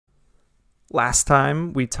Last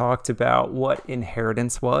time we talked about what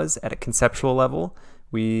inheritance was at a conceptual level.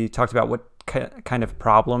 We talked about what kind of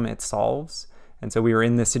problem it solves. And so we were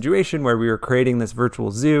in this situation where we were creating this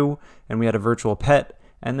virtual zoo and we had a virtual pet.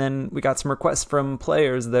 And then we got some requests from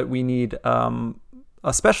players that we need a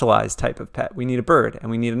specialized type of pet. We need a bird,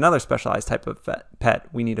 and we need another specialized type of pet.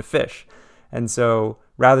 We need a fish. And so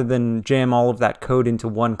rather than jam all of that code into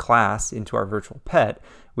one class, into our virtual pet,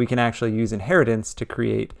 we can actually use inheritance to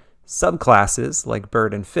create subclasses like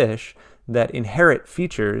bird and fish that inherit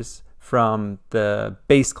features from the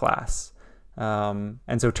base class. And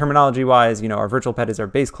so terminology-wise, our virtual pet is our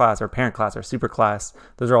base class, our parent class, our superclass.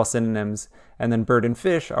 Those are all synonyms. And then bird and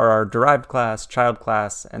fish are our derived class, child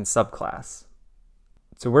class, and subclass.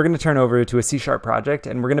 So we're going to turn over to a C# project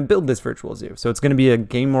and we're going to build this virtual zoo. So it's going to be a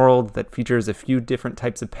game world that features a few different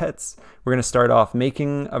types of pets. We're going to start off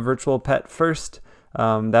making a virtual pet first.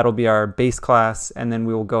 That'll be our base class, and then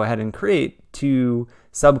we will go ahead and create 2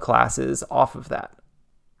 subclasses off of that.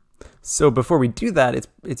 So before we do that,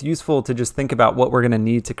 it's useful to just think about what we're going to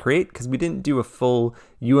need to create, because we didn't do a full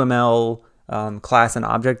UML class and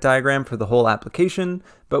object diagram for the whole application,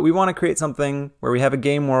 but we want to create something where we have a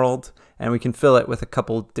game world and we can fill it with a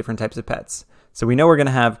couple different types of pets. So we know we're going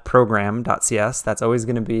to have program.cs. That's always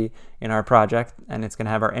going to be in our project, and it's going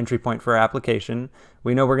to have our entry point for our application.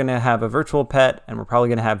 We know we're going to have a virtual pet, and we're probably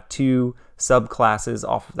going to have 2 subclasses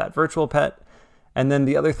off of that virtual pet. And then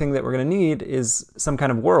the other thing that we're going to need is some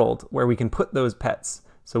kind of world where we can put those pets.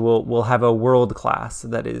 So we'll have a world class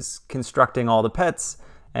that is constructing all the pets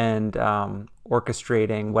and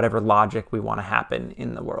orchestrating whatever logic we want to happen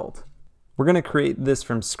in the world. We're going to create this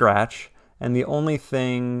from scratch, and the only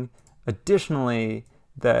thing additionally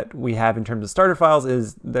that we have in terms of starter files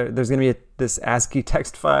is there's going to be this ASCII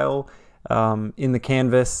text file in the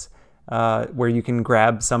canvas where you can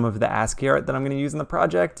grab some of the ASCII art that I'm going to use in the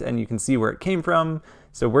project, and you can see where it came from.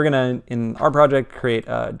 So we're going to, in our project, create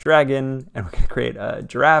a dragon, and we're going to create a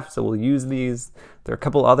giraffe, so we'll use these. There are a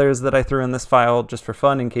couple others that I threw in this file just for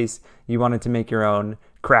fun in case you wanted to make your own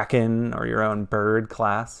kraken or your own bird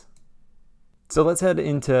class. So let's head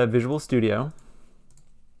into Visual Studio.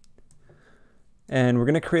 And we're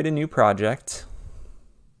going to create a new project.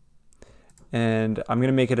 And I'm going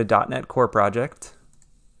to make it a .NET Core project.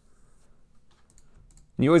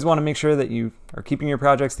 And you always want to make sure that you are keeping your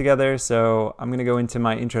projects together. So I'm going to go into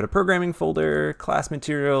my Intro to Programming folder, class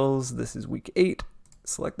materials. This is week 8.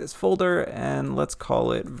 Select this folder and let's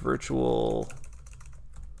call it Virtual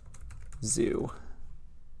Zoo.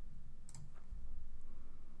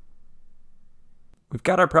 We've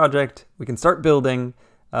got our project. We can start building.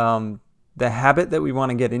 The habit that we want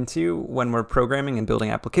to get into when we're programming and building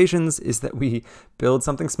applications is that we build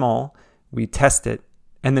something small, we test it,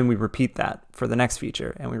 and then we repeat that for the next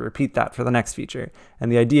feature, and we repeat that for the next feature. And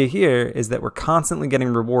the idea here is that we're constantly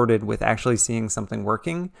getting rewarded with actually seeing something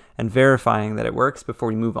working and verifying that it works before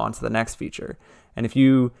we move on to the next feature. And if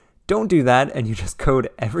you don't do that and you just code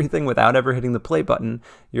everything without ever hitting the play button,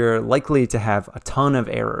 you're likely to have a ton of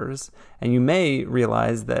errors. And you may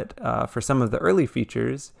realize that for some of the early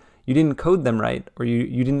features, you didn't code them right, or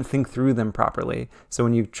you didn't think through them properly. So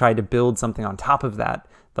when you try to build something on top of that,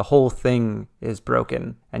 the whole thing is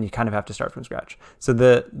broken and you kind of have to start from scratch. So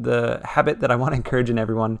the habit that I want to encourage in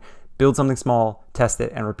everyone, build something small, test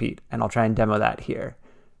it, and repeat. And I'll try and demo that here.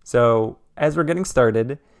 So as we're getting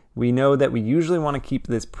started, we know that we usually want to keep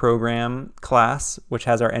this program class, which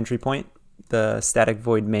has our entry point, the static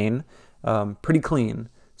void main, pretty clean.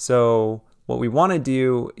 So what we want to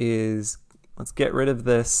do is let's get rid of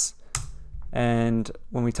this. And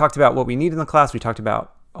when we talked about what we need in the class, we talked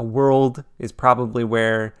about a world is probably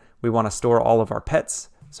where we want to store all of our pets.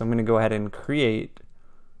 So I'm going to go ahead and create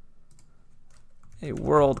a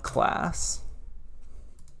world class.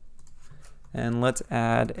 And let's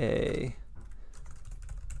add a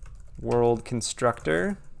world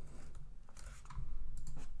constructor.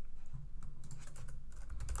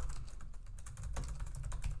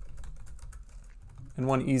 And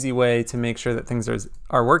one easy way to make sure that things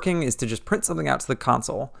are working is to just print something out to the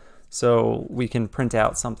console. So we can print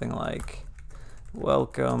out something like,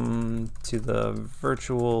 welcome to the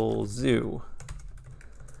virtual zoo.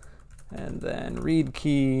 And then read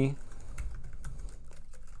key.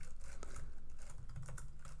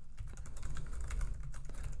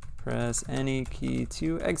 Press any key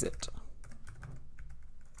to exit.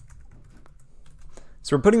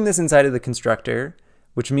 So we're putting this inside of the constructor,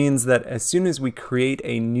 which means that as soon as we create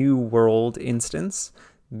a new world instance,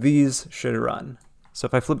 these should run. So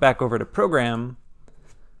if I flip back over to program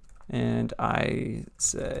and I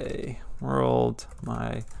say world,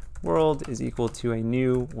 my world is equal to a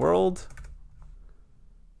new world,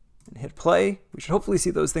 and hit play. We should hopefully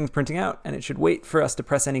see those things printing out, and it should wait for us to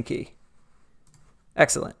press any key.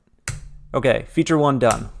 Excellent. Okay, feature 1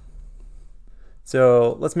 done.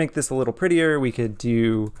 So let's make this a little prettier. We could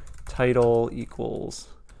do title equals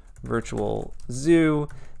virtual zoo.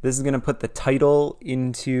 This is going to put the title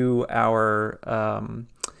into our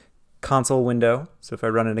console window. So if I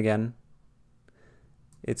run it again,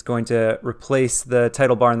 it's going to replace the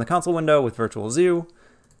title bar in the console window with virtual zoo.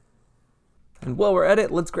 And while we're at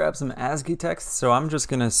it, let's grab some ASCII text. So I'm just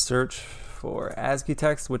going to search for ASCII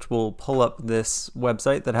text, which will pull up this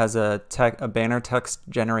website that has a banner text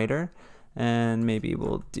generator. And maybe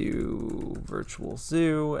we'll do virtual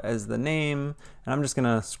zoo as the name. And I'm just going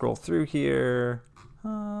to scroll through here.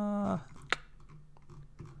 That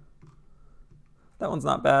one's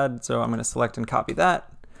not bad, so I'm going to select and copy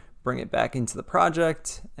that, bring it back into the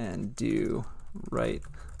project, and do right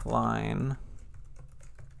line.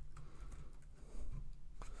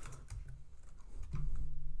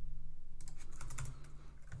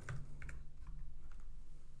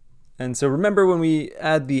 And so remember, when we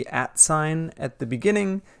add the @ sign at the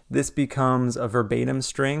beginning, this becomes a verbatim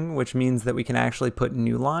string, which means that we can actually put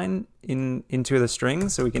new line into the string.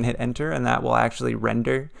 So we can hit enter, and that will actually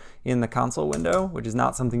render in the console window, which is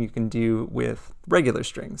not something you can do with regular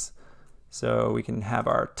strings. So we can have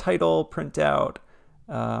our title print out.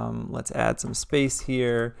 Let's add some space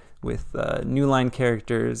here with new line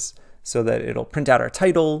characters so that it'll print out our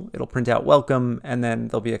title, it'll print out welcome, and then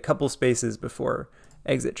there'll be a couple spaces before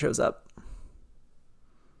exit shows up.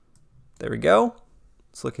 There we go.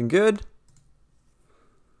 It's looking good.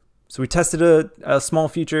 So we tested a small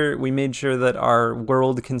feature. We made sure that our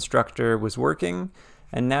world constructor was working.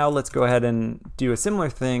 And now let's go ahead and do a similar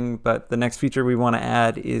thing, but the next feature we want to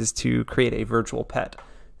add is to create a virtual pet.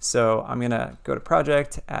 So I'm going to go to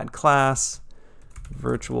project, add class,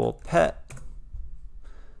 virtual pet.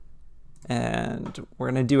 And we're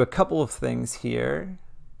going to do a couple of things here.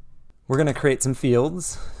 We're going to create some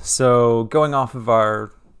fields. So going off of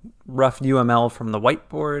our rough UML from the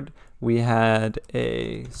whiteboard, we had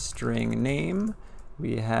a string name,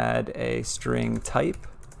 we had a string type,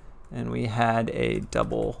 and we had a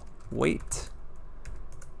double weight.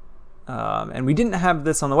 And we didn't have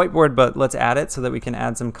this on the whiteboard, but let's add it so that we can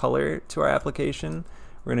add some color to our application.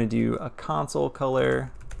 We're going to do a console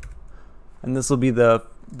color, and this will be the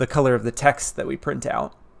color of the text that we print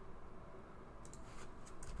out.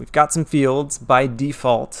 We've got some fields. By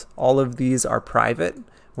default, all of these are private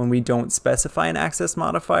when we don't specify an access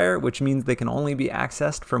modifier, which means they can only be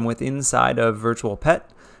accessed from within inside of virtual pet,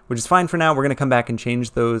 which is fine for now. We're going to come back and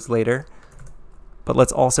change those later. But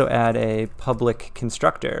let's also add a public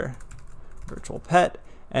constructor, virtual pet.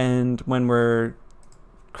 And when we're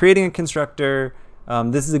creating a constructor,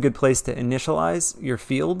 this is a good place to initialize your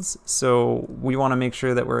fields. So we want to make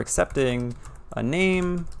sure that we're accepting a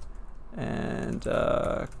name, and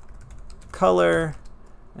color,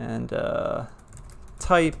 and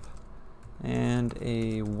type, and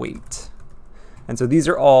a weight. And so these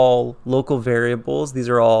are all local variables. These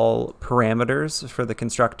are all parameters for the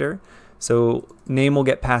constructor. So name will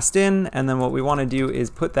get passed in, and then what we want to do is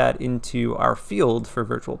put that into our field for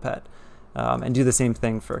virtual pet, and do the same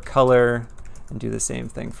thing for color, and do the same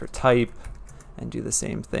thing for type, and do the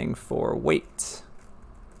same thing for weight.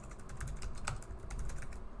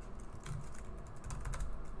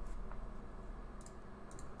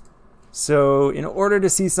 So in order to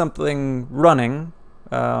see something running,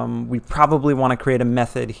 we probably want to create a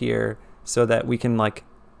method here so that we can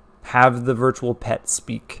have the virtual pet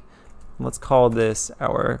speak. Let's call this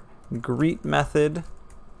our greet method,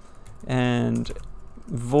 and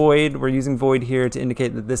void, we're using void here to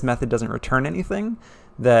indicate that this method doesn't return anything,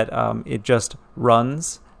 that it just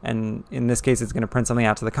runs, and in this case it's going to print something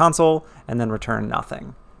out to the console and then return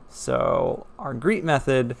nothing. So our greet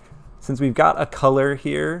method, since we've got a color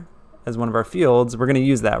here as one of our fields, we're going to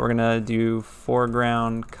use that. We're going to do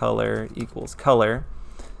foreground color equals color.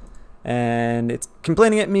 And it's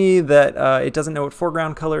complaining at me that it doesn't know what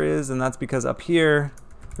foreground color is, and that's because up here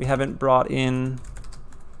we haven't brought in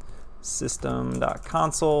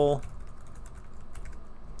system.console.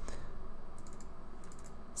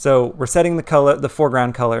 So we're setting the color, the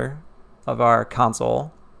foreground color of our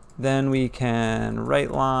console. Then we can write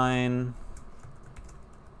line.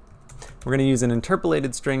 We're going to use an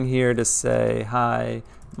interpolated string here to say, hi,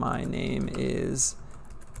 my name is.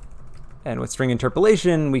 And with string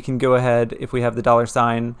interpolation, we can go ahead, if we have the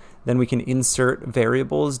 $, then we can insert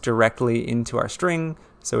variables directly into our string.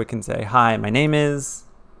 So it can say, hi, my name is,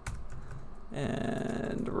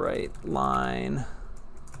 and write line,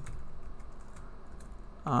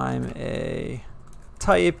 I'm a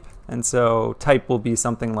type, And so type will be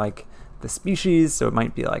something like the species. So it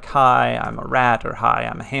might be like, hi, I'm a rat, or hi,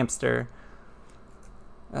 I'm a hamster.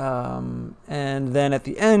 And then at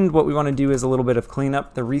the end, what we want to do is a little bit of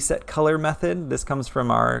cleanup. The reset color method, this comes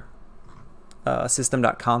from our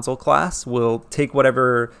system.console class. We'll take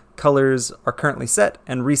whatever colors are currently set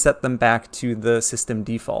and reset them back to the system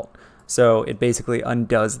default. So it basically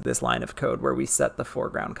undoes this line of code where we set the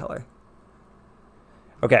foreground color.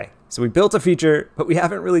 Okay, so we built a feature, but we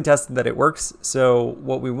haven't really tested that it works. So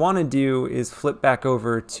what we want to do is flip back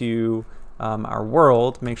over to our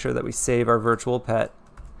world, make sure that we save our virtual pet.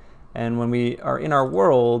 And when we are in our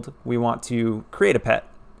world, we want to create a pet.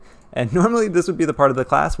 And normally this would be the part of the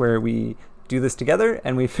class where we do this together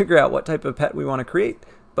and we figure out what type of pet we want to create.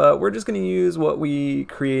 But we're just going to use what we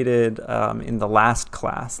created in the last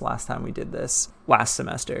class, last time we did this, last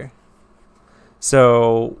semester.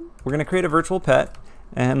 So we're going to create a virtual pet.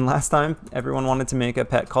 And last time, everyone wanted to make a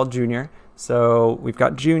pet called Junior. So we've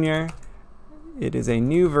got Junior. It is a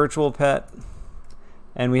new virtual pet.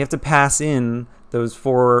 And we have to pass in those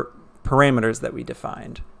 4 parameters that we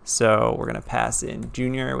defined. So we're going to pass in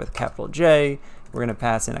Junior with capital J. We're going to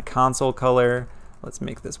pass in a console color. Let's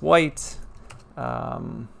make this white.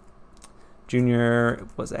 Junior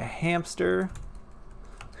was a hamster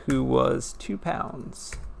who was 2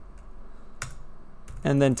 pounds.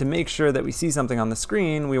 And then to make sure that we see something on the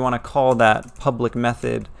screen, we want to call that public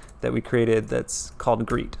method that we created that's called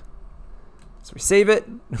greet. So we save it,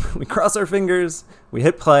 we cross our fingers, we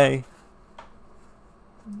hit play,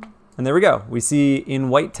 and there we go. We see in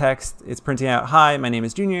white text, it's printing out, hi, my name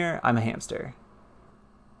is Junior, I'm a hamster.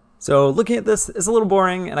 So looking at this is a little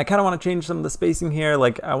boring, and I kind of want to change some of the spacing here.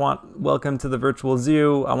 Like I want welcome to the virtual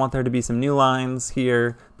zoo. I want there to be some new lines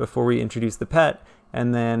here before we introduce the pet.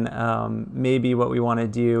 And then maybe what we want to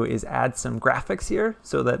do is add some graphics here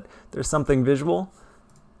so that there's something visual.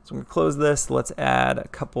 So I'm going to close this. Let's add a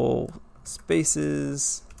couple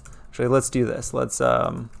spaces. Actually, let's do this. Let's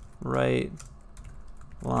write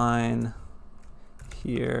line.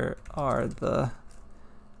 Here are the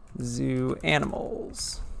zoo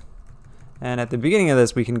animals. And at the beginning of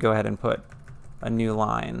this, we can go ahead and put a new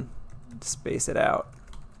line, space it out.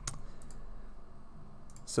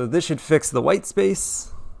 So this should fix the white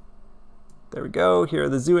space. There we go. Here are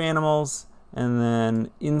the zoo animals. And then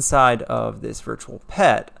inside of this virtual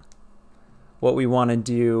pet, what we want to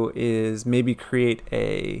do is maybe create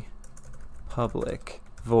a public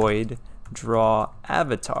void draw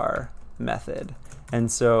avatar method. And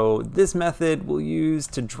so this method we'll use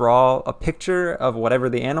to draw a picture of whatever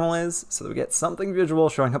the animal is so that we get something visual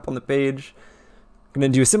showing up on the page. I'm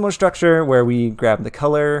going to do a similar structure where we grab the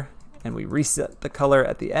color and we reset the color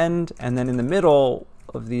at the end, and then in the middle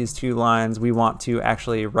of these 2 lines we want to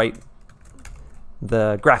actually write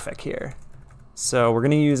the graphic here. So we're going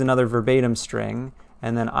to use another verbatim string,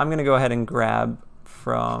 and then I'm going to go ahead and grab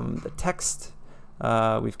from the text.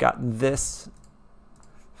 We've got this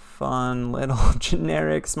fun little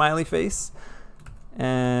generic smiley face,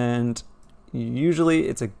 and usually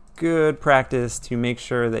it's a good practice to make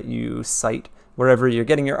sure that you cite wherever you're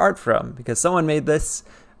getting your art from, because someone made this.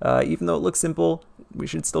 Even though it looks simple, we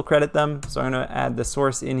should still credit them. So I'm going to add the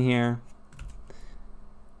source in here.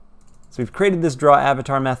 So we've created this draw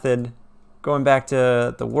avatar method. Going back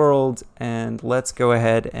to the world, and let's go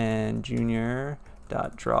ahead and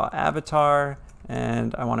junior.drawAvatar,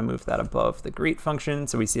 and I want to move that above the greet function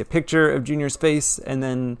so we see a picture of Junior's face, and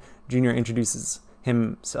then Junior introduces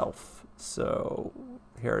himself. So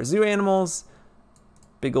here are zoo animals,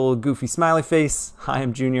 big old goofy smiley face. Hi,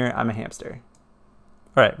 I'm Junior, I'm a hamster.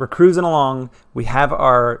 All right, we're cruising along. We have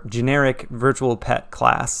our generic virtual pet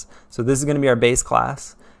class. So this is going to be our base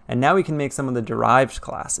class. And now we can make some of the derived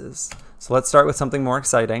classes. So let's start with something more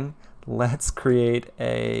exciting. Let's create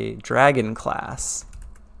a dragon class.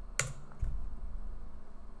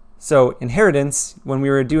 So inheritance, when we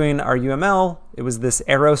were doing our UML, it was this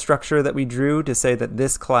arrow structure that we drew to say that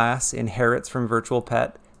this class inherits from virtual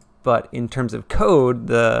pet. But in terms of code,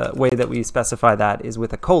 the way that we specify that is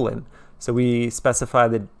with a colon. So we specify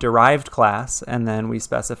the derived class, and then we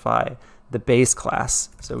specify the base class.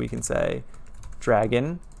 So we can say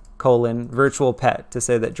dragon, virtual pet, to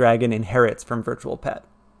say that dragon inherits from virtual pet.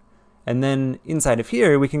 And then inside of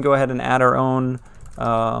here, we can go ahead and add our own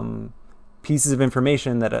pieces of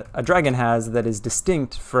information that a dragon has that is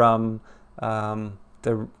distinct from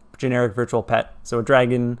the generic virtual pet. So a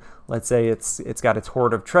dragon, let's say it's got its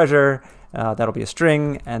hoard of treasure. That'll be a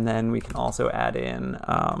string, and then we can also add in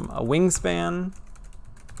a wingspan.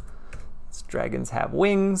 So dragons have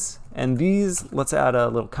wings, and these, let's add a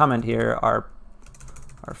little comment here, are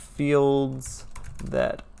fields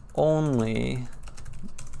that only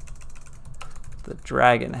the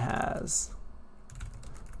dragon has,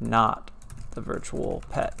 not the virtual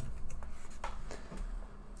pet.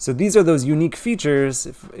 So these are those unique features.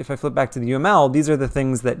 If I flip back to the UML, these are the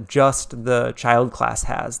things that just the child class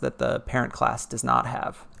has that the parent class does not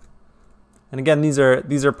have. And again, these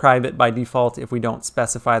are private by default if we don't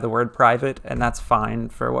specify the word private, and that's fine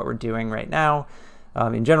for what we're doing right now.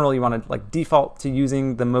 In general, you want to default to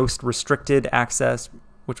using the most restricted access,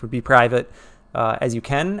 which would be private, as you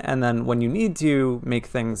can, and then when you need to make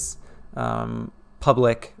things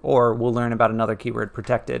public, or we'll learn about another keyword,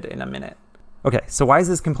 protected, in a minute. Okay, so why is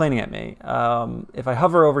this complaining at me? If I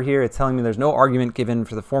hover over here, it's telling me there's no argument given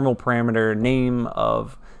for the formal parameter name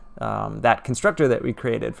of that constructor that we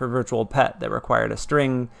created for virtual pet that required a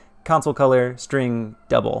string, console color, string,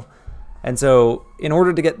 double. And so in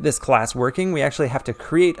order to get this class working, we actually have to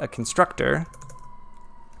create a constructor.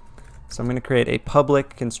 So I'm going to create a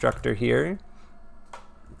public constructor here,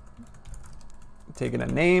 taking a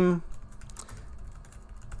name,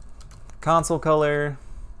 console color,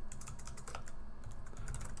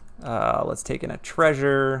 let's take in a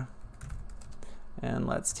treasure, and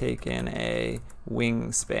let's take in a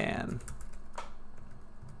wingspan.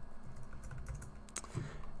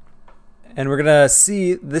 And we're gonna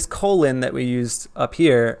see this colon that we used up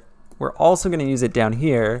here, we're also gonna use it down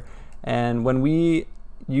here. And when we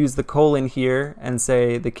use the colon here and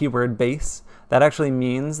say the keyword base, that actually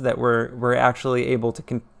means that we're actually able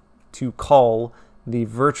to call the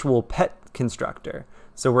virtual pet constructor.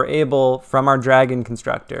 So we're able, from our dragon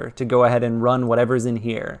constructor, to go ahead and run whatever's in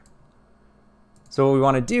here. So what we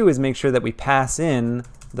want to do is make sure that we pass in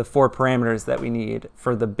the 4 parameters that we need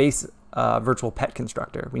for the base virtual pet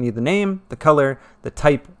constructor. We need the name, the color, the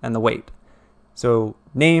type, and the weight. So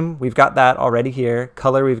name, we've got that already here.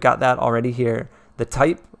 Color, we've got that already here. The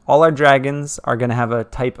type, all our dragons are going to have a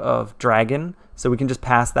type of dragon, so we can just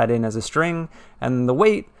pass that in as a string. And the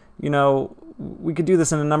weight, you know, we could do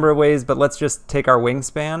this in a number of ways, but let's just take our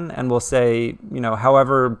wingspan and we'll say, you know,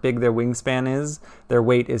 however big their wingspan is, their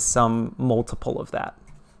weight is some multiple of that.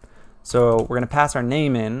 So we're going to pass our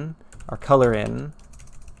name in, our color in,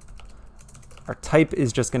 our type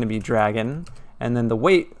is just going to be dragon, and then the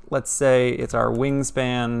weight, let's say it's our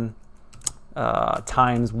wingspan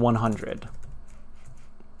times 100.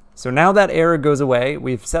 So now that error goes away.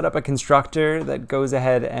 We've set up a constructor that goes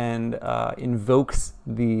ahead and invokes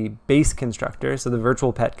the base constructor, so the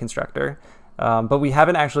virtual pet constructor, but we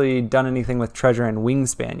haven't actually done anything with treasure and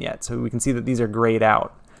wingspan yet, so we can see that these are grayed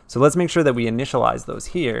out. So let's make sure that we initialize those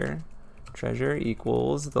here. Treasure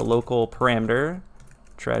equals the local parameter,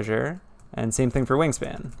 treasure, and same thing for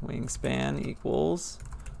wingspan. Wingspan equals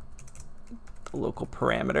the local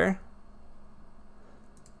parameter.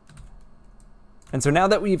 And so now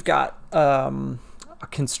that we've got a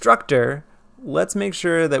constructor, let's make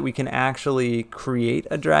sure that we can actually create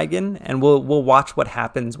a dragon, and we'll watch what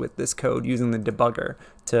happens with this code using the debugger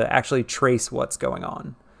to actually trace what's going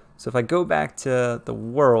on. So if I go back to the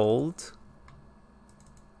world,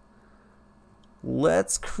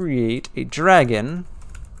 let's create a dragon,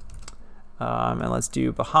 and let's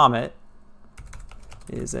do Bahamut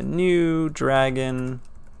is a new dragon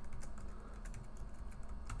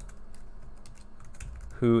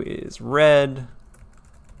who is red.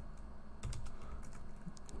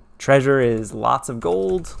 Treasure is lots of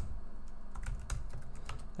gold.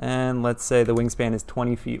 And let's say the wingspan is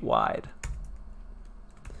 20 feet wide.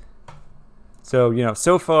 So, you know,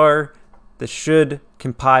 so far this should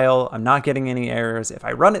compile. I'm not getting any errors. If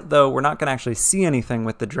I run it though, we're not gonna actually see anything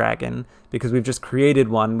with the dragon because we've just created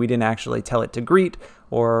one. We didn't actually tell it to greet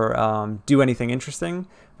or do anything interesting,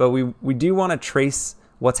 but we do wanna trace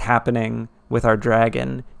what's happening with our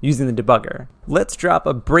dragon using the debugger. Let's drop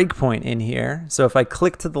a breakpoint in here. So if I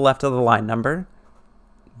click to the left of the line number,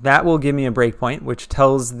 that will give me a breakpoint, which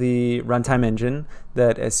tells the runtime engine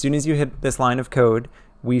that as soon as you hit this line of code,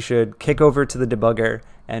 we should kick over to the debugger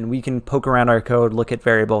and we can poke around our code, look at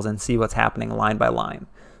variables, and see what's happening line by line.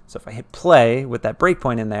 So if I hit play with that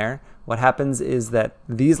breakpoint in there, what happens is that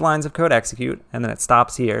these lines of code execute and then it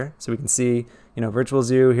stops here. So we can see, you know, virtual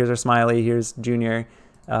zoo, here's our smiley, here's junior,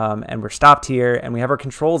 and we're stopped here, and we have our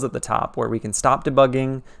controls at the top where we can stop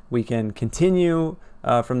debugging, we can continue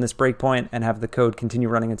from this breakpoint and have the code continue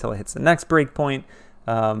running until it hits the next breakpoint,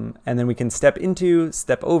 and then we can step into,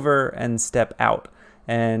 step over, and step out.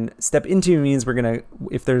 And step into means we're gonna,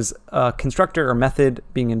 if there's a constructor or method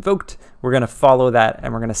being invoked, we're gonna follow that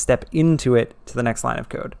and we're gonna step into it to the next line of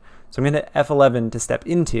code. So I'm gonna hit F11 to step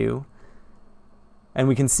into, and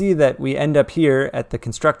we can see that we end up here at the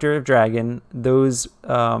constructor of dragon. Those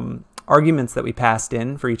arguments that we passed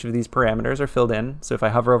in for each of these parameters are filled in. So if I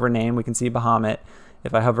hover over name, we can see Bahamut.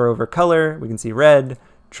 If I hover over color, we can see red,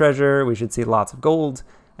 treasure, we should see lots of gold,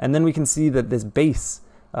 and then we can see that this base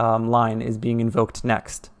line is being invoked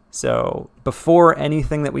next. So before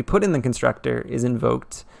anything that we put in the constructor is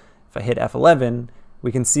invoked, if I hit F11,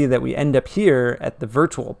 we can see that we end up here at the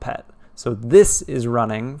virtual pet. So this is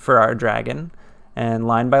running for our dragon, and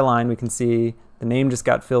line by line we can see the name just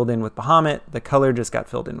got filled in with Bahamut, the color just got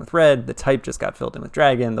filled in with red, the type just got filled in with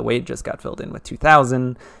dragon, the weight just got filled in with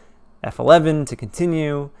 2000, F11 to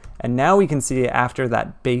continue, and now we can see after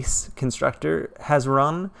that base constructor has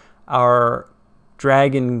run, our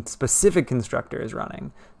dragon specific constructor is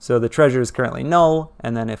running. So the treasure is currently null,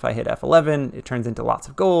 and then if I hit F11, it turns into lots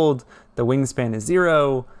of gold, the wingspan is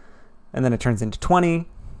 0, and then it turns into 20.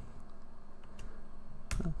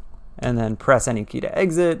 And then press any key to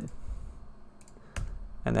exit,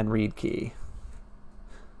 and then read key.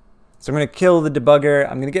 So I'm going to kill the debugger.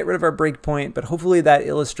 I'm going to get rid of our breakpoint, but hopefully that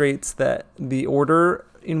illustrates that the order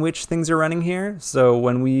in which things are running here. So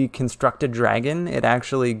when we construct a dragon, it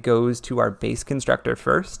actually goes to our base constructor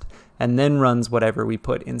first, and then runs whatever we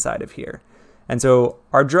put inside of here. And so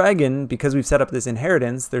our dragon, because we've set up this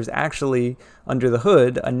inheritance, there's actually under the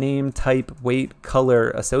hood a name, type, weight, color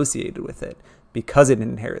associated with it, because it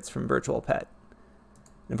inherits from virtual pet.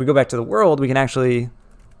 If we go back to the world, we can actually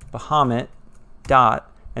Bahamut dot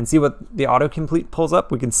and see what the autocomplete pulls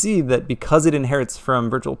up. We can see that because it inherits from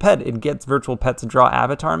virtual pet, it gets virtual pet's draw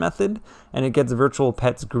avatar method, and it gets virtual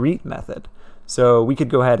pet's greet method. So we could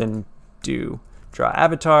go ahead and do draw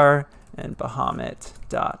avatar and Bahamut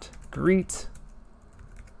dot greet.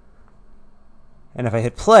 And if I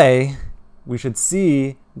hit play, we should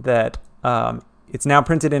see that it's now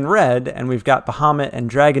printed in red, and we've got Bahamut and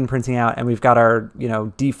dragon printing out, and we've got our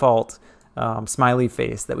default smiley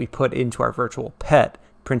face that we put into our virtual pet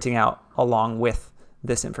printing out along with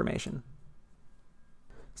this information.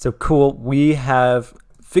 So cool, we have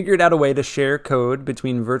figured out a way to share code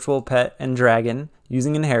between virtual pet and dragon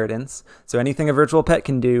using inheritance. So anything a virtual pet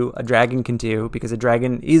can do, a dragon can do, because a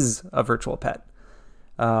dragon is a virtual pet.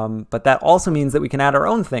 But that also means that we can add our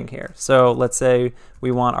own thing here. So let's say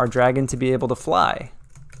we want our dragon to be able to fly.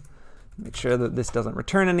 Make sure that this doesn't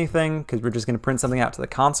return anything, because we're just going to print something out to the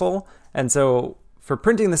console. And so for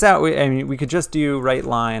printing this out, we could just do right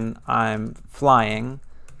line, I'm flying.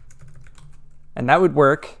 And that would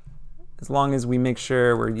work as long as we make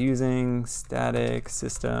sure we're using static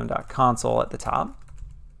system.console at the top.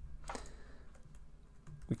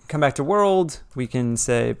 We can come back to world. We can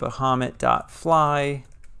say Bahamut.fly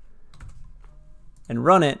and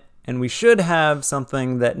run it, and we should have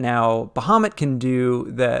something that now Bahamut can do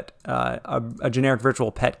that a generic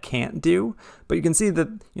virtual pet can't do. But you can see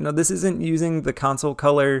that this isn't using the console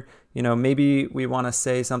color. Maybe we want to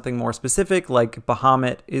say something more specific, like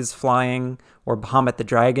Bahamut is flying, or Bahamut the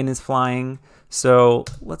dragon is flying. So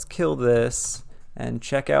let's kill this and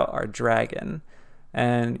check out our dragon.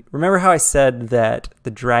 And remember how I said that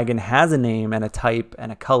the dragon has a name and a type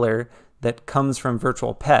and a color that comes from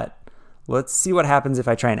virtual pet? Let's see what happens if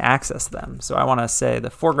I try and access them. So I want to say the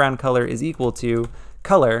foreground color is equal to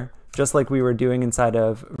color, just like we were doing inside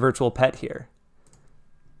of virtual pet here.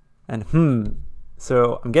 And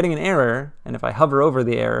so I'm getting an error, and if I hover over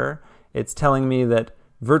the error, it's telling me that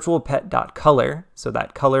virtual pet.color, so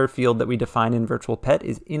that color field that we define in virtual pet,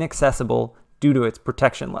 is inaccessible due to its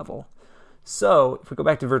protection level. So if we go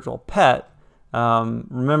back to virtual pet,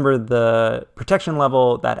 remember the protection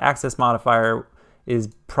level, that access modifier is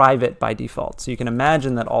private by default. So you can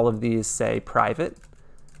imagine that all of these say private.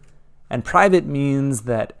 And private means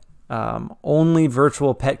that only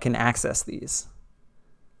virtual pet can access these.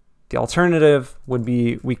 The alternative would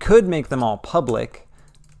be we could make them all public,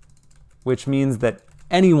 which means that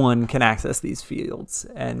anyone can access these fields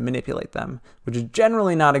and manipulate them, which is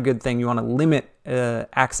generally not a good thing. You want to limit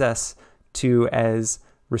access to as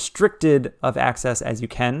restricted of access as you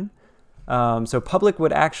can. So public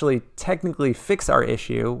would actually technically fix our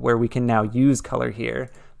issue where we can now use color here,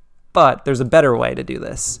 but there's a better way to do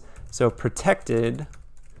this. So protected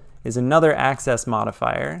is another access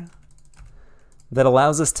modifier that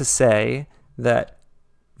allows us to say that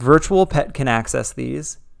virtual pet can access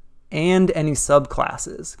these, and any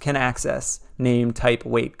subclasses can access name, type,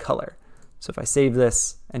 weight, color. So if I save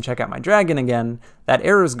this and check out my dragon again, that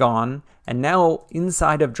error is gone, and now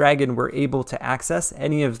inside of dragon we're able to access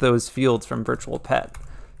any of those fields from virtual pet.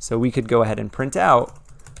 So we could go ahead and print out,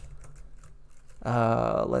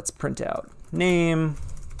 let's print out name,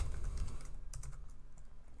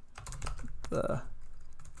 the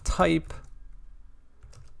type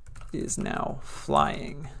is now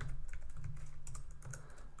flying,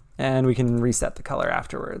 and we can reset the color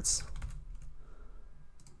afterwards.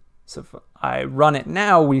 So if I run it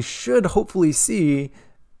now, we should hopefully see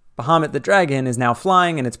Bahamut the dragon is now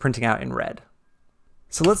flying and it's printing out in red.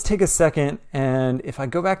 So let's take a second, and if I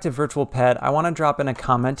go back to virtual pet, I want to drop in a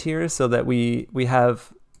comment here so that we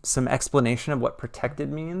have some explanation of what protected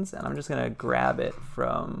means, and I'm just going to grab it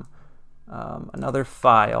from another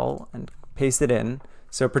file and paste it in.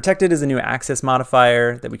 So protected is a new access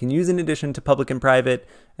modifier that we can use in addition to public and private,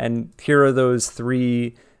 and here are those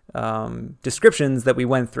three descriptions that we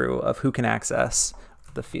went through of who can access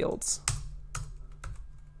the fields.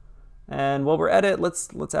 And while we're at it,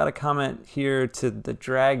 let's add a comment here to the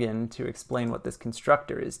dragon to explain what this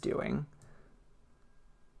constructor is doing.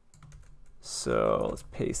 So let's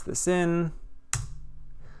paste this in.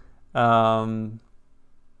 And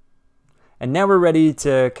now we're ready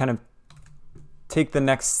to kind of take the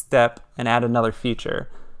next step and add another feature.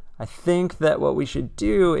 I think that what we should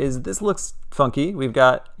do is, this looks funky. We've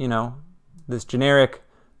got, you know, this generic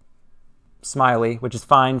smiley, which is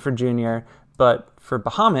fine for Junior, but for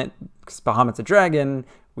Bahamut, because Bahamut's a dragon,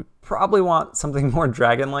 we probably want something more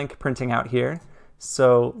dragon-like printing out here.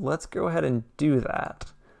 So let's go ahead and do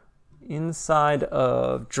that. Inside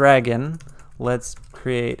of dragon, let's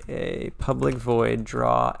create a public void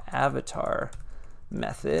draw avatar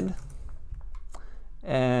method.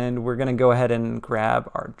 And we're going to go ahead and grab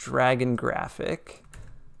our dragon graphic.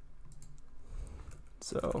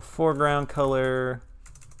 So foreground color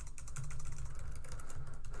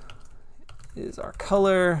is our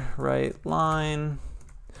color, right line.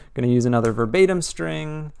 Going to use another verbatim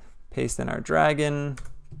string, paste in our dragon.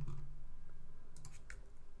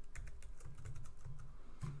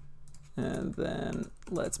 And then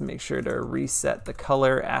let's make sure to reset the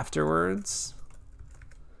color afterwards.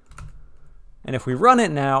 And if we run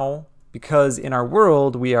it now, because in our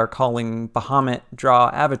world we are calling Bahamut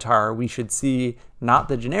draw avatar, we should see not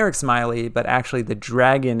the generic smiley, but actually the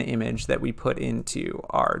dragon image that we put into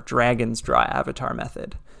our dragon's draw avatar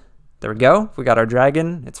method. There we go. We got our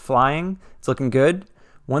dragon. It's flying. It's looking good.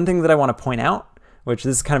 One thing that I want to point out, which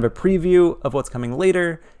this is kind of a preview of what's coming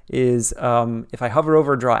later, is if I hover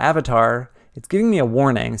over draw avatar, it's giving me a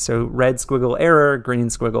warning. So red squiggle error, green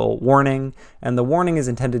squiggle warning. And the warning is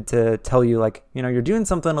intended to tell you, like, you know, you're doing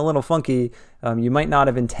something a little funky. You might not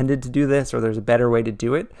have intended to do this, or there's a better way to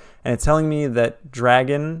do it. And it's telling me that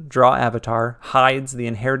dragon draw avatar hides the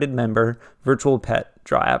inherited member virtual pet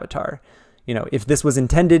draw avatar. You know, if this was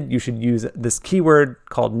intended, you should use this keyword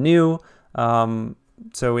called new.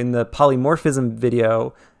 So in the polymorphism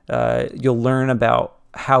video, you'll learn about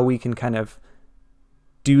how we can kind of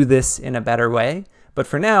do this in a better way. But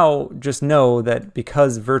for now, just know that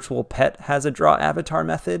because virtual pet has a draw avatar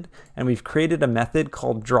method, and we've created a method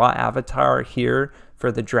called draw avatar here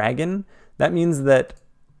for the dragon, that means that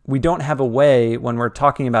we don't have a way when we're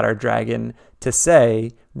talking about our dragon to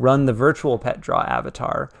say run the virtual pet draw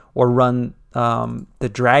avatar or run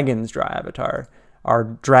the dragon's draw avatar. Our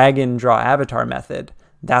dragon draw avatar method,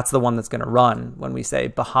 that's the one that's going to run when we say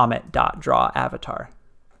Bahamut.draw avatar.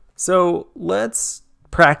 So let's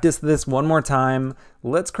practice this one more time.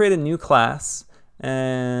 Let's create a new class.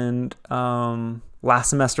 And last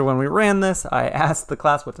semester when we ran this, I asked the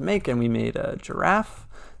class what to make, and we made a giraffe.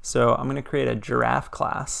 So I'm going to create a giraffe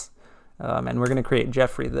class, and we're going to create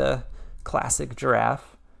Jeffrey the classic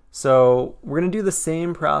giraffe. So we're going to do the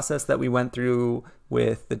same process that we went through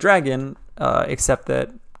with the dragon, except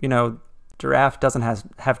that, you know, giraffe doesn't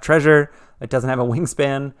have treasure. It doesn't have a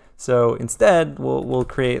wingspan. So instead, we'll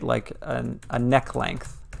create like a neck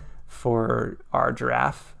length for our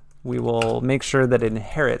giraffe. We will make sure that it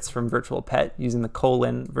inherits from virtual pet using the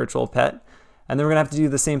colon virtual pet. And then we're gonna have to do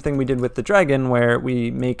the same thing we did with the dragon, where we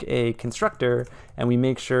make a constructor and we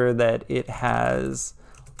make sure that it has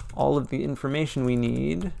all of the information we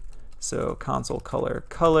need. So console color,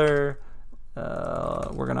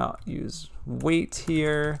 we're gonna use weight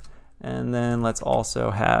here. And then let's also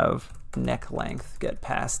have neck length get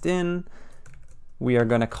passed in. We are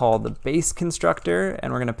going to call the base constructor,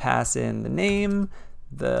 and we're going to pass in the name,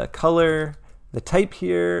 the color, the type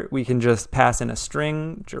here. We can just pass in a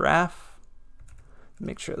string, giraffe.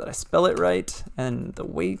 Make sure that I spell it right, and the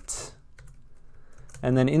weight.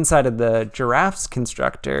 And then inside of the giraffe's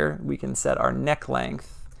constructor, we can set our neck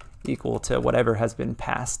length equal to whatever has been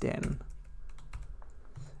passed in.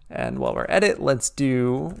 And while we're at it, let's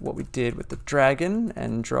do what we did with the dragon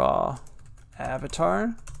and draw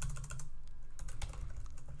avatar.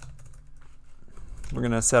 We're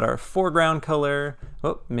going to set our foreground color.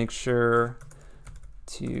 Oh, make sure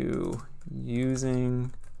to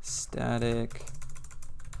using static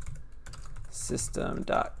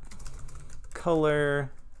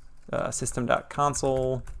system.color,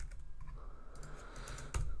 system.console.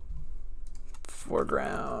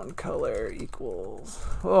 foreground color equals,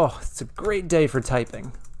 oh, it's a great day for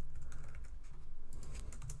typing.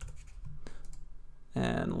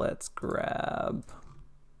 And let's grab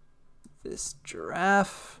this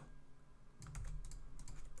giraffe.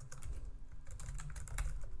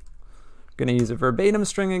 Gonna use a verbatim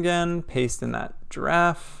string again, paste in that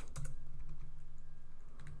giraffe.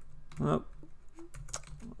 Oh,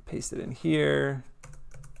 paste it in here.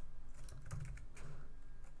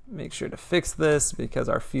 Make sure to fix this because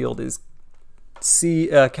our field is C,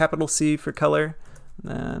 capital C for color. And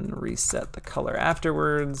then reset the color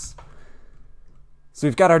afterwards. So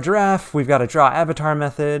we've got our giraffe, we've got a draw avatar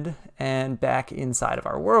method, and back inside of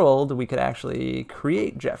our world, we could actually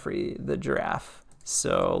create Jeffrey the giraffe.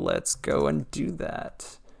 So let's go and do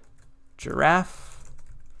that. Giraffe,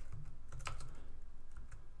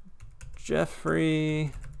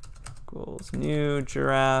 Jeffrey equals new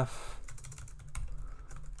giraffe,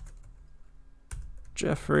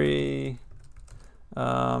 Jeffrey,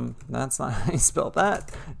 that's not how you spell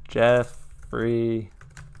that, Jeffrey,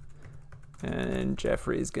 and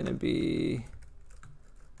Jeffrey's gonna be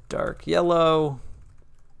dark yellow.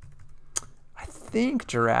 I think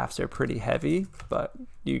giraffes are pretty heavy, but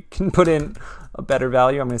you can put in a better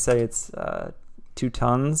value. I'm gonna say it's 2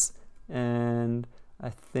 tons, and I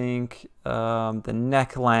think the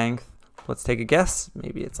neck length, let's take a guess,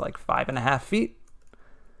 maybe it's like 5.5 feet.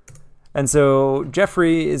 And so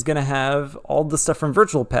Jeffrey is gonna have all the stuff from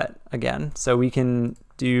Virtual Pet again. So we can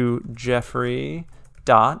do Jeffrey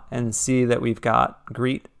dot and see that we've got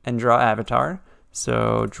greet and draw avatar.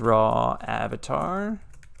 So draw avatar,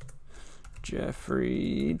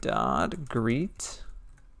 Jeffrey dot greet.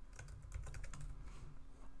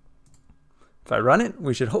 If I run it,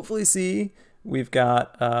 we should hopefully see we've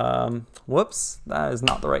got, whoops, that is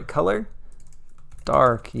not the right color,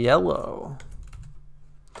 dark yellow.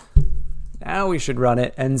 Now we should run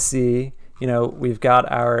it and see, you know, we've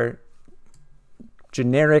got our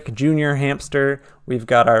generic junior hamster, we've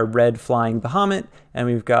got our red flying Bahamut, and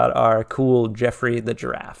we've got our cool Jeffrey the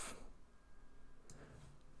giraffe.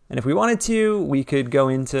 And if we wanted to, we could go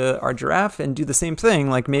into our giraffe and do the same thing,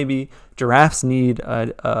 like maybe giraffes need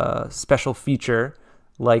a special feature,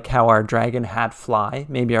 like how our dragon had fly.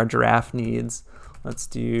 Maybe our giraffe needs, let's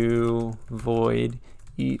do void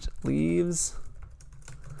eat leaves.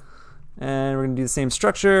 And we're gonna do the same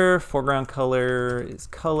structure. Foreground color is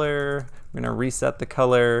color. We're gonna reset the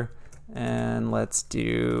color, and let's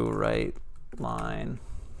do right line.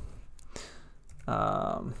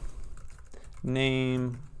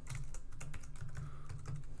 Name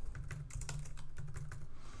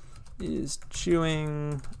is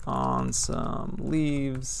chewing on some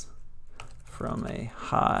leaves from a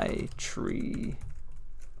high tree.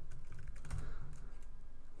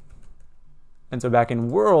 And so back in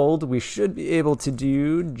world, we should be able to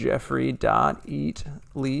do Jeffrey dot eat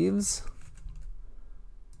leaves.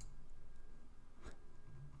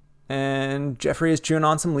 And Jeffrey is chewing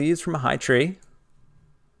on some leaves from a high tree.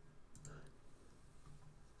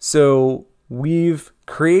 So we've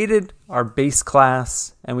created our base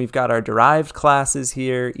class and we've got our derived classes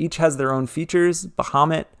here. Each has their own features.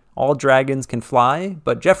 Bahamut, all dragons can fly,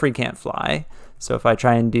 but Jeffrey can't fly. So if I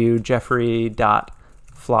try and do Jeffrey dot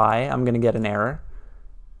fly, I'm gonna get an error.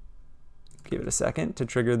 Give it a second to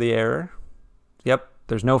trigger the error. Yep,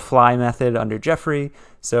 there's no fly method under Jeffrey,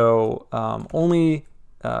 so only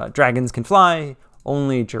dragons can fly,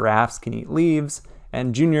 only giraffes can eat leaves,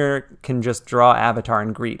 and Junior can just draw avatar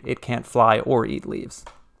and greet. It can't fly or eat leaves.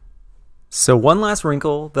 So one last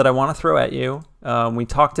wrinkle that I want to throw at you. We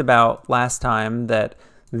talked about last time that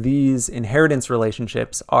these inheritance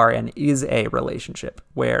relationships are an is-a relationship,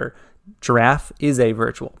 where giraffe is a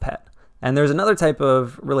virtual pet. And there's another type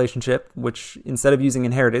of relationship, which instead of using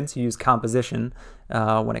inheritance, you use composition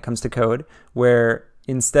when it comes to code, where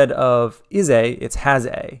instead of is-a, it's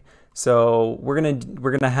has-a. So we're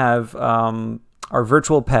gonna have our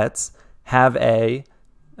virtual pets have a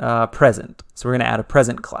present. So we're gonna add a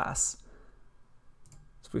present class.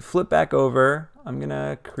 So if we flip back over, I'm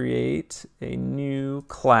gonna create a new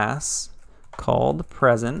class called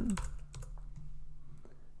present.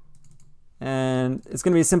 And it's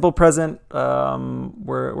going to be a simple present.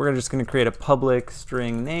 We're just going to create a public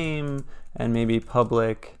string name and maybe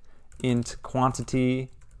public int quantity.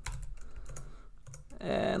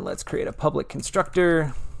 And let's create a public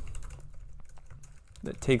constructor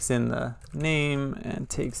that takes in the name and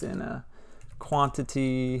takes in a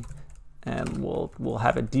quantity. And we'll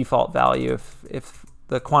have a default value. If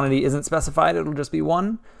the quantity isn't specified, it'll just be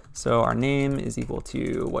 1. So our name is equal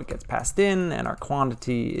to what gets passed in, and our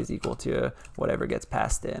quantity is equal to whatever gets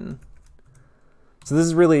passed in. So this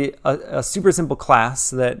is really a super simple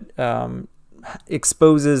class that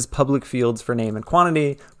exposes public fields for name and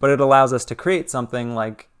quantity, but it allows us to create something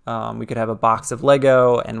like we could have a box of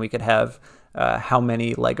Lego, and we could have how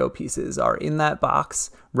many Lego pieces are in that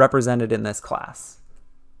box represented in this class.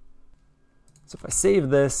 So if I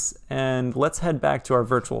save this, and let's head back to our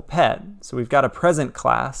virtual pet. So we've got a present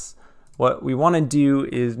class. What we want to do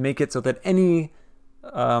is make it so that any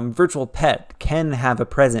virtual pet can have a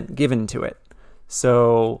present given to it.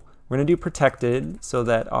 So we're going to do protected so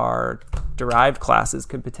that our derived classes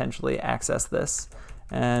could potentially access this.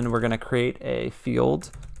 And we're going to create a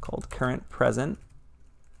field called current present.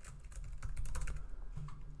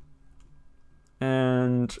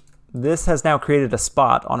 And this has now created a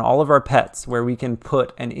spot on all of our pets where we can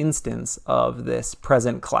put an instance of this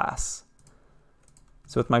present class.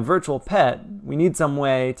 So with my virtual pet, we need some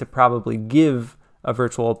way to probably give a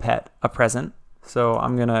virtual pet a present. So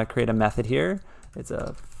I'm going to create a method here. It's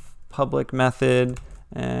a public method,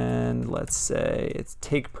 and let's say it's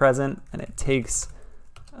take present, and it takes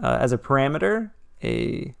as a parameter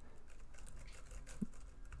a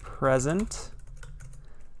present.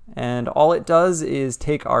 And all it does is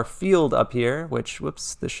take our field up here, which,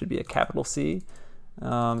 whoops, this should be a capital C.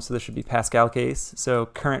 So this should be Pascal case. So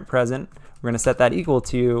current present, we're going to set that equal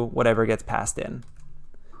to whatever gets passed in.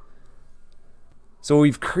 So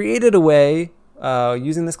we've created a way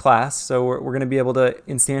using this class. So we're going to be able to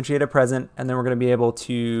instantiate a present, and then we're going to be able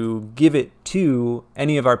to give it to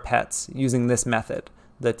any of our pets using this method,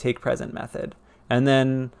 the take present method. And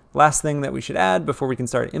then last thing that we should add before we can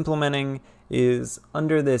start implementing is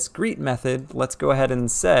under this greet method, let's go ahead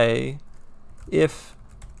and say if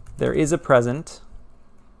there is a present.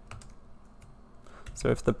 So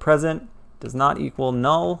if the present does not equal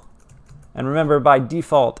null, and remember by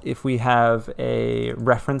default, if we have a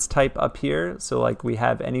reference type up here, so like we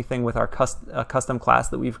have anything with our custom class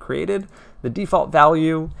that we've created, the default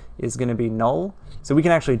value is going to be null. So we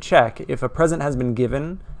can actually check if a present has been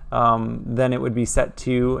given, then it would be set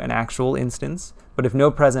to an actual instance. But if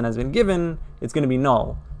no present has been given, it's going to be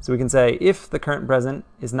null. So we can say if the current present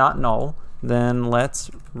is not null, then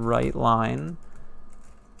let's write line,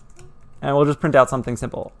 and we'll just print out something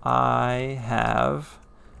simple. I have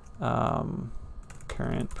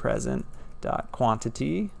current present dot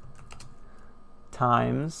quantity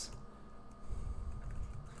times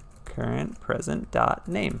current present dot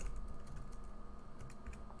name.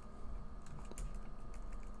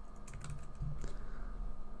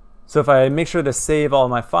 So if I make sure to save all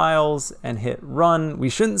my files and hit run, we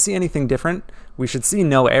shouldn't see anything different. We should see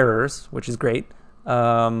no errors, which is great.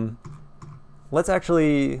 Let's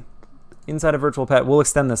actually, inside of virtual pet, we'll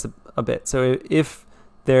extend this a bit. So if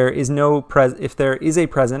there is a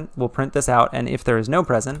present, we'll print this out, and if there is no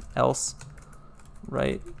present, else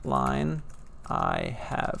write line I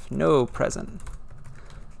have no present.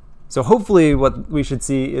 So hopefully what we should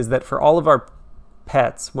see is that for all of our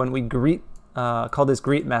pets, when we call this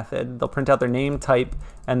greet method, they'll print out their name, type,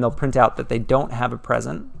 and they'll print out that they don't have a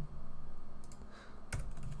present.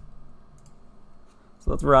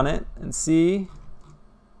 So let's run it and see.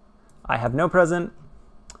 I have no present,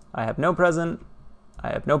 I have no present, I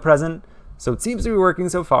have no present. So it seems to be working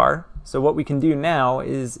so far. So what we can do now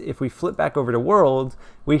is if we flip back over to world,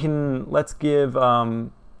 let's give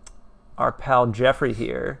our pal Jeffrey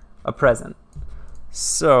here a present.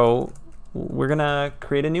 So we're gonna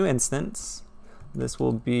create a new instance. This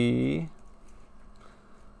will be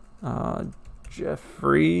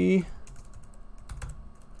Jeffrey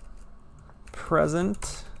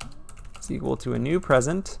present is equal to a new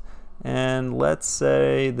present, and let's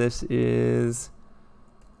say this is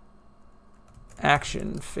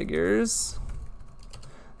action figures,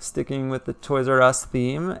 sticking with the Toys R Us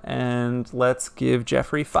theme, and let's give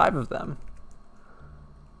Jeffrey 5 of them.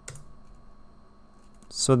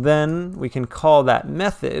 So then we can call that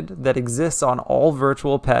method that exists on all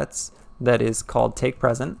virtual pets that is called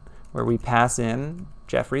takePresent, where we pass in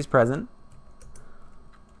Jeffrey's present.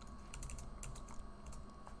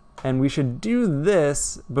 And we should do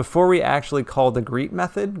this before we actually call the greet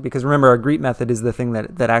method, because remember, our greet method is the thing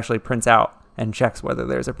that actually prints out and checks whether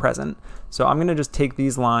there's a present. So I'm going to just take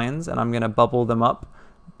these lines and I'm going to bubble them up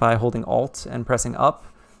by holding Alt and pressing up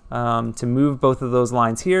to move both of those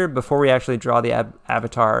lines here before we actually draw the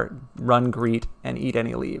avatar, run greet, and eat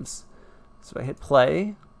any leaves. So I hit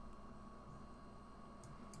play.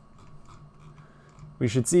 We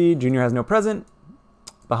should see Junior has no present,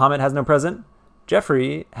 Bahamut has no present,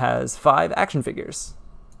 Jeffrey has 5 action figures.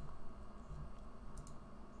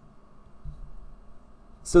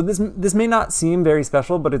 So this may not seem very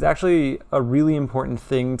special, but it's actually a really important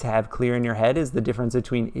thing to have clear in your head, is the difference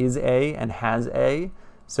between is a and has a.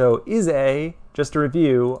 So is a, just to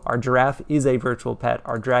review, our giraffe is a virtual pet,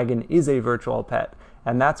 our dragon is a virtual pet.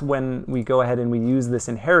 And that's when we go ahead and we use this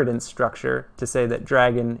inheritance structure to say that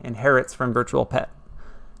dragon inherits from virtual pet.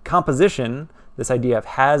 Composition, this idea of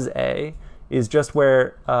has a, is just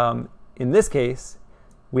where, in this case,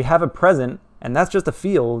 we have a present, and that's just a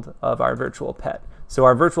field of our virtual pet. So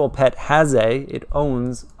our virtual pet has a, it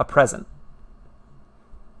owns a present.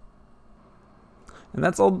 And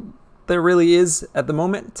that's all there really is at the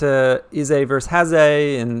moment to is a versus has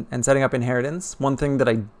a and setting up inheritance. One thing that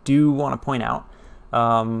I do want to point out,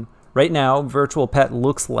 right now, virtual pet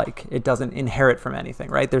looks like it doesn't inherit from anything,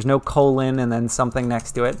 right? There's no colon and then something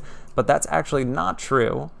next to it, but that's actually not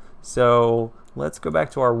true. So let's go back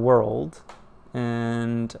to our world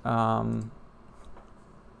and I'm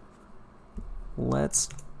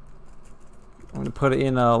going to put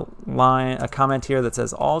in a comment here that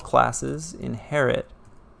says all classes inherit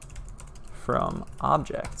from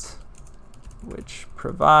object, which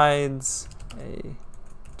provides a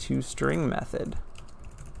toString method.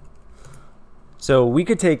 So we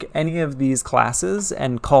could take any of these classes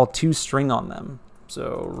and call toString on them.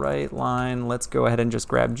 So right line, let's go ahead and just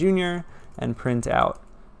grab junior and print out.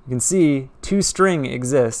 You can see toString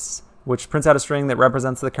exists, which prints out a string that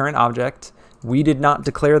represents the current object. We did not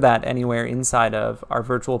declare that anywhere inside of our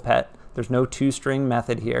virtual pet. There's no toString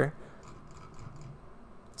method here.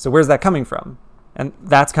 So where's that coming from? And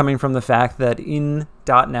that's coming from the fact that in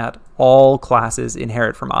 .NET, all classes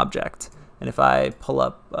inherit from object. And if I pull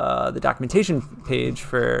up the documentation page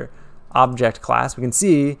for object class, we can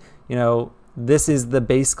see, this is the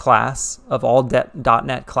base class of all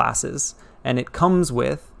 .NET classes, and it comes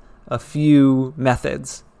with a few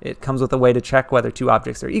methods. It comes with a way to check whether two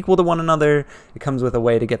objects are equal to one another. It comes with a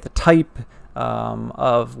way to get the type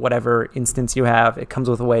of whatever instance you have. It comes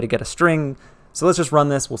with a way to get a string. So let's just run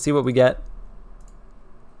this. We'll see what we get.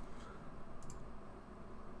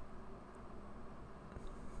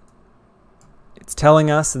 It's telling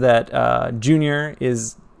us that junior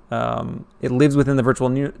is, it lives within the virtual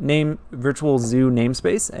zoo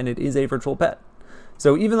namespace, and it is a virtual pet.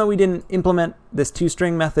 So even though we didn't implement this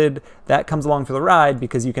toString method, that comes along for the ride,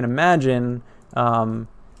 because you can imagine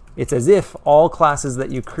it's as if all classes that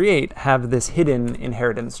you create have this hidden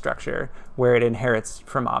inheritance structure where it inherits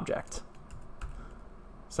from object.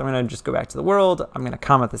 So I'm going to just go back to the world. I'm going to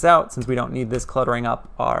comment this out since we don't need this cluttering up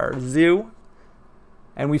our zoo.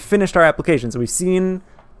 And we've finished our application. So we've seen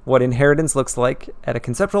what inheritance looks like at a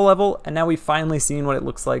conceptual level, and now we've finally seen what it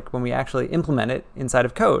looks like when we actually implement it inside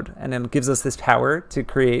of code. And it gives us this power to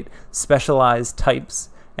create specialized types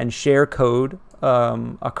and share code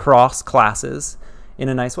across classes in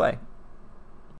a nice way.